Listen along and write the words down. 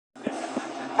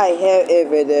I hate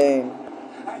everything.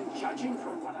 And judging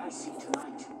from what I see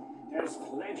tonight, there's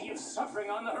plenty of suffering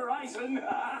on the horizon.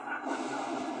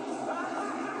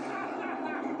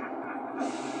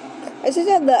 I just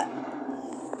have the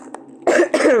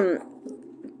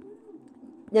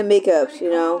makeups,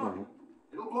 you know.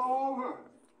 It'll blow over.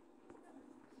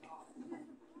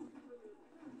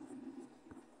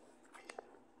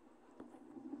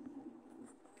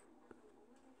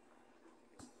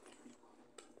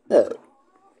 Oh.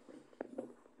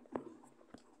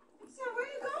 So where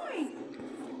are you going?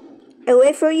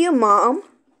 Away from you, Mom.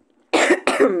 Don't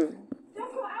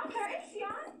go out there,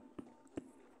 Ixion.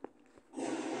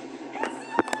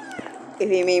 If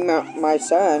you mean my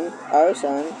son, our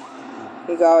son,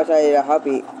 he got outside a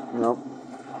hobby. No.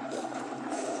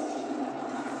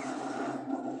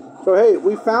 So hey,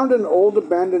 we found an old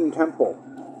abandoned temple.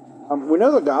 We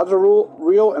know the gods are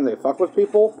real and they fuck with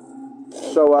people.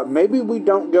 So maybe we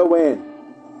don't go in.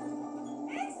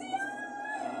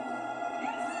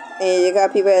 And you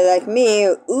got people like me.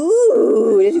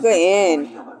 Ooh, let's go in. A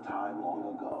time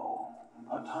long ago,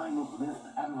 a time of myth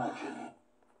and legend.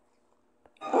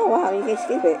 Oh wow, you can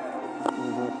skip it.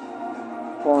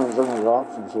 Well, there's only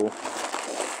options here.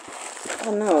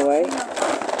 I know, right?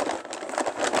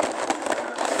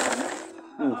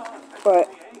 But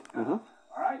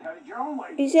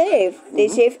you save. They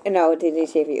save. No, did they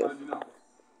save you?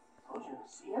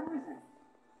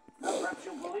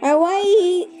 And why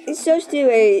it's so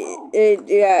stupid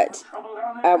do that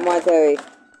at 1:30,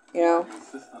 you know?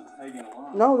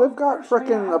 No, they've got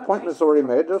frickin' appointments already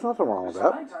made. There's nothing wrong with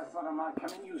that.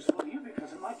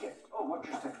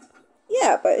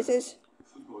 Yeah, but it's just.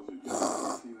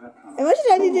 And what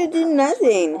did I do to do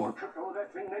nothing?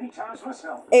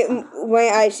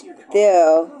 When I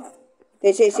still,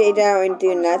 they say stay down and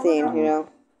do nothing, you know?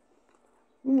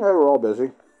 Yeah, we're all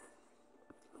busy.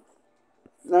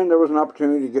 Then there was an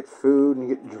opportunity to get food and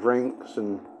get drinks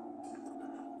and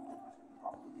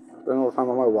spend all the time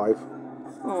with my wife.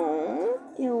 Aww,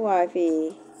 your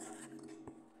wifey.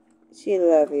 She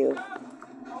love you.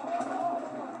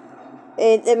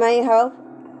 It might help?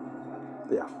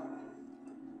 Yeah.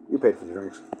 You paid for the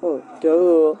drinks. Oh,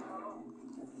 duh.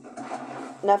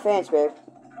 Not fans, babe.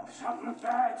 Something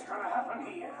bad's gonna happen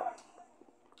here.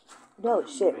 No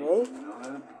shit, right?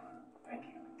 Thank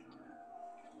you.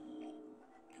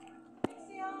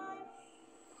 Ixion!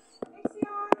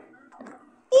 Ixion!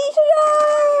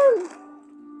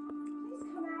 Please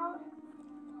come out.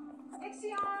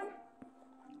 Ixion!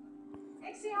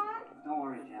 Ixion! Don't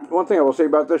worry, Jan. One thing I will say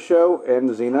about this show and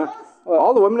Xena,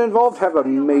 all the women involved have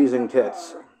amazing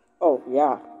tits. Oh,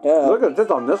 yeah. Duh. Look at the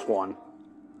tits on this one.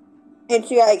 And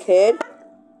she got a kid?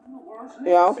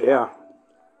 You know? Yeah.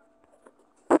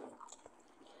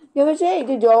 You would say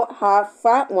they don't have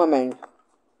fat women.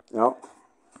 Yep.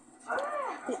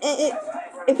 It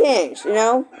depends, you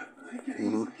know?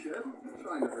 Mm-hmm.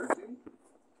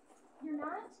 You're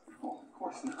not? Oh, of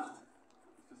course not.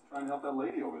 Just trying to help that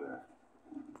lady over there.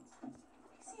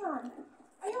 Ixion,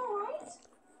 are you alright?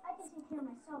 I can take care of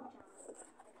myself,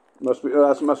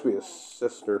 John. Must be his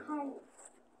sister. Hi,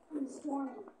 I'm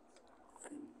Stormy.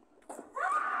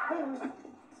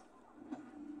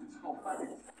 It's all right.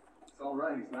 It's all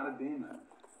right. He's not a demon.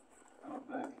 I don't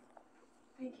think.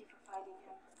 Thank you for fighting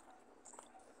him.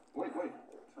 Wait.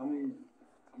 Tell me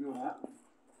what happened.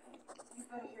 You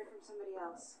better hear from somebody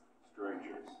else.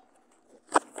 Strangers.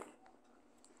 I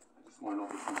just want to know if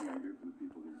there's something I can do for the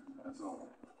people here. That's all.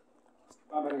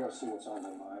 I better go see what's on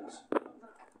their minds. Look,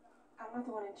 I'm not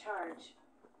the one in charge.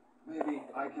 Maybe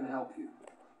I can help you.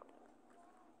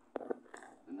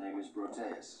 The name is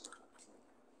Proteus.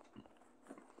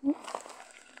 The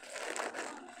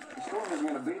storm isn't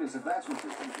going to beat us if that's what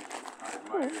you're thinking. I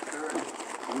admire your courage.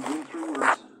 You've been through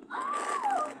worse.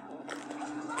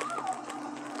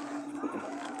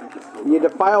 You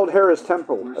defiled Hera's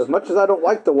temple. As much as I don't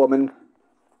like the woman,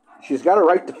 she's got a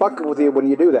right to fuck with you when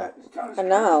you do that. I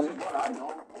know.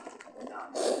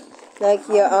 Like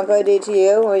your uncle did to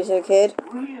you when you was a kid.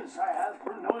 Brilliance I have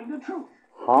for knowing the truth.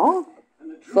 Huh?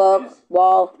 And the truth Fuck, is,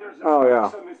 wall. there's a Oh, yeah.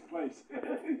 curse on this place.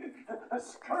 A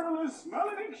scurrilous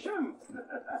malediction.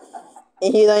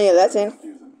 And he learned your lesson.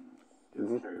 Excuse him.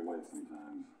 Gets carried away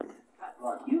sometimes.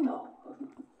 Right, you know.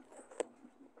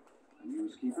 A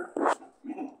newskeeper?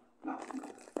 Me? No.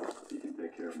 He can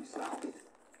take care of himself.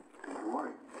 Don't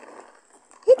worry.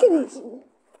 Look at these.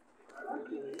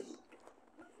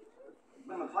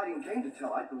 When the fighting came to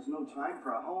Tellite, there was no time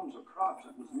for our homes or crops.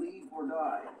 It was leave or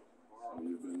die. So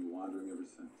you've been wandering ever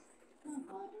since. Not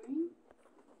wandering.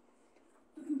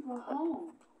 Looking for a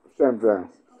home. Same thing.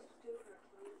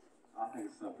 I'll think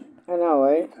of something. I know,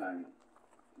 right? Anytime.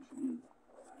 We should eat.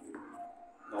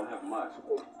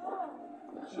 passable.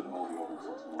 Should all be over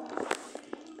since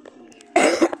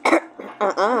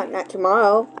tomorrow. Not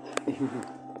tomorrow.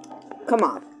 Come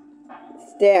on.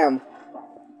 Damn.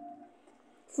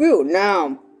 Fruit,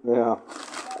 now. Yeah.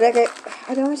 Like,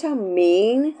 I don't want to sound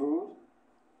mean.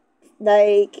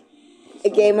 Like, a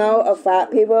game mode of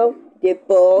fat people, they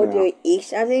both to eat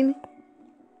something.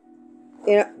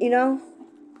 You know?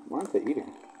 Why aren't they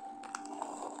eating?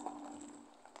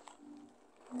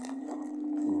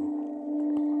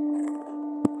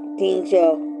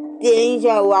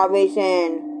 Danger,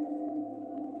 Robinson.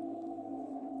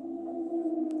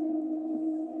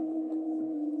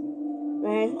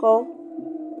 Let's go.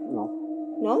 No.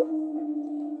 No?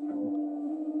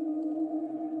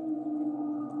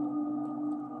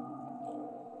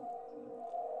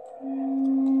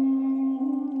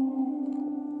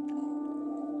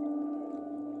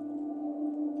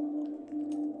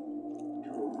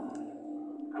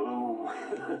 Gloom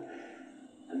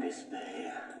and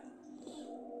despair.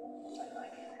 I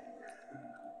like it.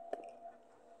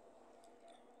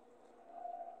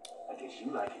 I guess you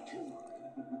like it too.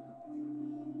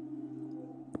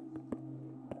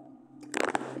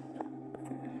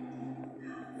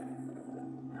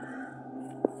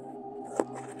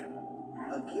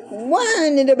 A gift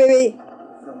One little baby.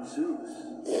 from Zeus.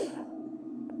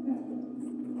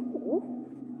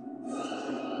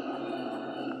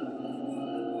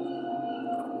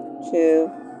 Two.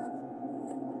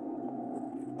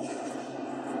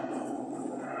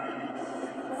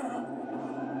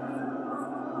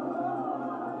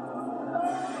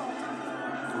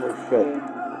 Oh shit.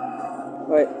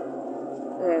 Wait.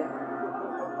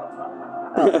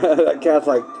 That cat's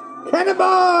like,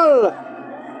 cannibal!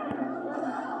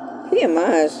 Pretty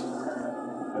much.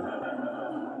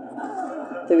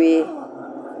 3.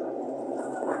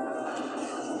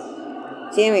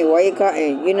 Jamie, why are you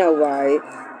cutting? You know why.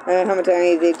 I don't know how much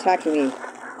time they attacking me.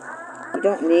 You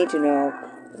don't need to know.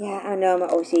 Yeah, I know my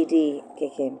OCD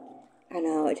kicking. I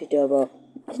know it's a double.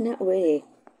 It's not really.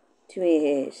 To me it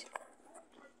is.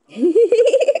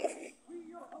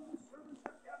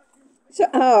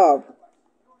 Shut up.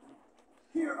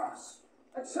 Hear us.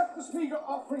 Accept this meager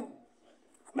offering.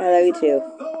 I love you too.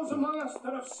 Those among us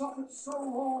that have suffered so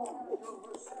long.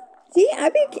 See, I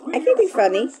can be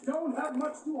funny. Don't have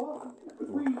much to offer, but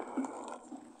we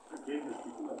gave this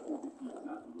people that whole defeat,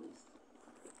 not to waste.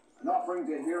 An offering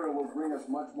to Hera will bring us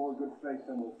much more good faith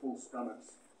than will full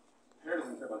stomachs. Hera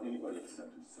doesn't care about anybody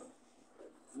except himself.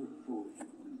 You're a fool if you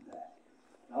believe that.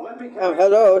 Now let me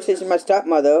Hello, she's my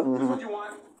stepmother. This is what you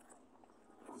want.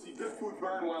 See good food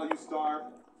burn while you starve.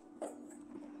 That's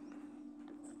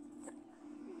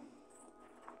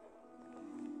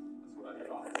what I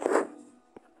thought.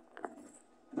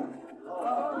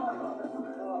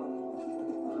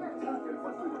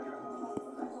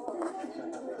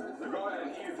 So go ahead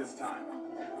and eat it this time.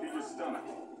 Feed your stomach.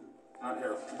 Not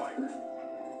Hera's fire.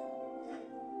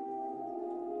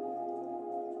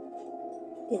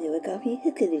 Did you look me?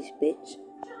 Look at this bitch.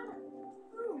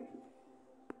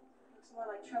 Looks more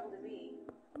like trouble to me.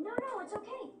 No, it's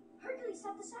okay. Hercules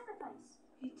stopped the sacrifice.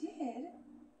 He did?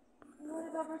 What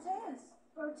about Proteus?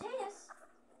 Proteus?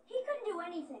 He couldn't do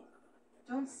anything.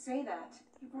 Don't say that.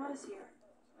 He brought us here.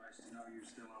 Nice to know you're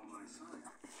still on my side.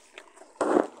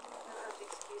 You'll have to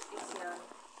excuse Ixion.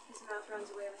 His mouth runs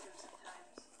away with him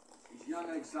sometimes. He's young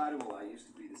and excitable. I used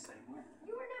to be the same way.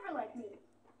 You were never like me.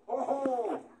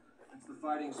 Oh! It's the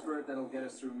fighting spirit that'll get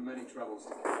us through many troubles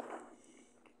together.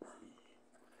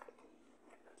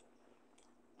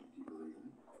 Do you believe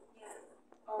me?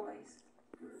 Yeah, always.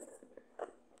 Good.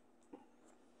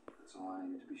 That's all I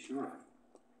need to be sure of.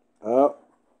 Oh,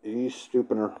 he's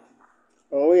stooping her.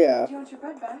 Oh yeah. Do you want your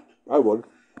bread back? I would.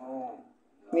 Oh.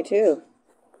 No, Me too.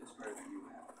 It's better than you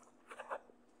have.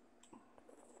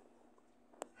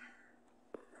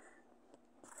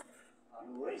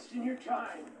 I'm wasting your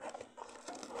time.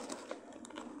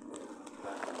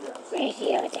 Waste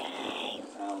your time.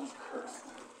 Sounds cursed.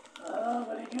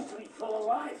 But it used to be full of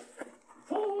life.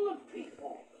 Full of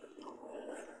people.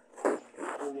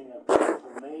 Including a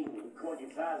beautiful maiden who caught your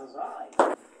father's eye.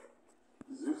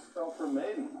 Zeus fell for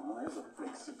maiden. Well, there's a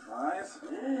big surprise.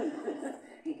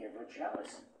 He gave her a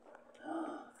chalice.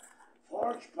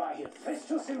 Forged by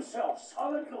Hephaestus himself,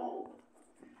 solid gold.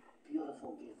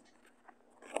 Beautiful gift.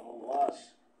 Trouble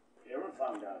was, Hera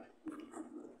found out.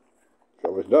 She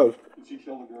always does. Did she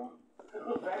kill the girl?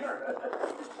 Better.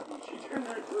 She turned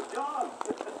her into a dog.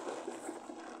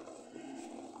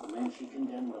 And then she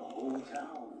condemned the whole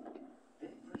town.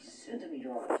 Every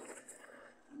centimeter of it.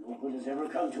 No good has ever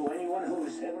come to anyone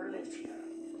who's ever lived here.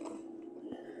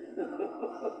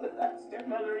 That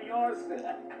stepmother of yours,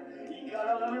 you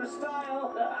gotta love her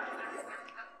style.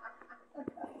 A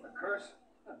curse?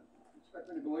 You expect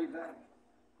me to believe that?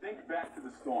 Think back to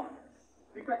the storm.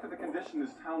 Think back to the condition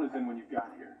this town is in when you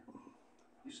got here.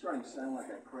 You're starting to sound like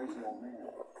that crazy old man.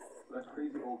 That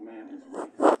crazy old man is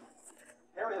right.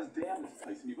 Harry has damned this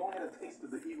place, and you've only had a taste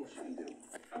of the evil she can do.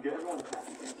 Now get everyone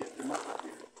happy and get them up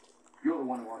here. You're the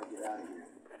one who ought to get out of here.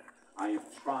 I am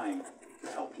trying to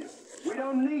help you. We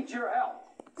don't need your help.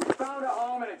 We found a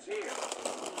home and it's here.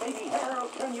 Maybe Harry will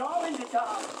turn you all into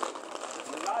dogs.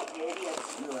 We're not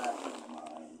idiots. You're out of your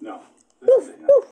mind. No.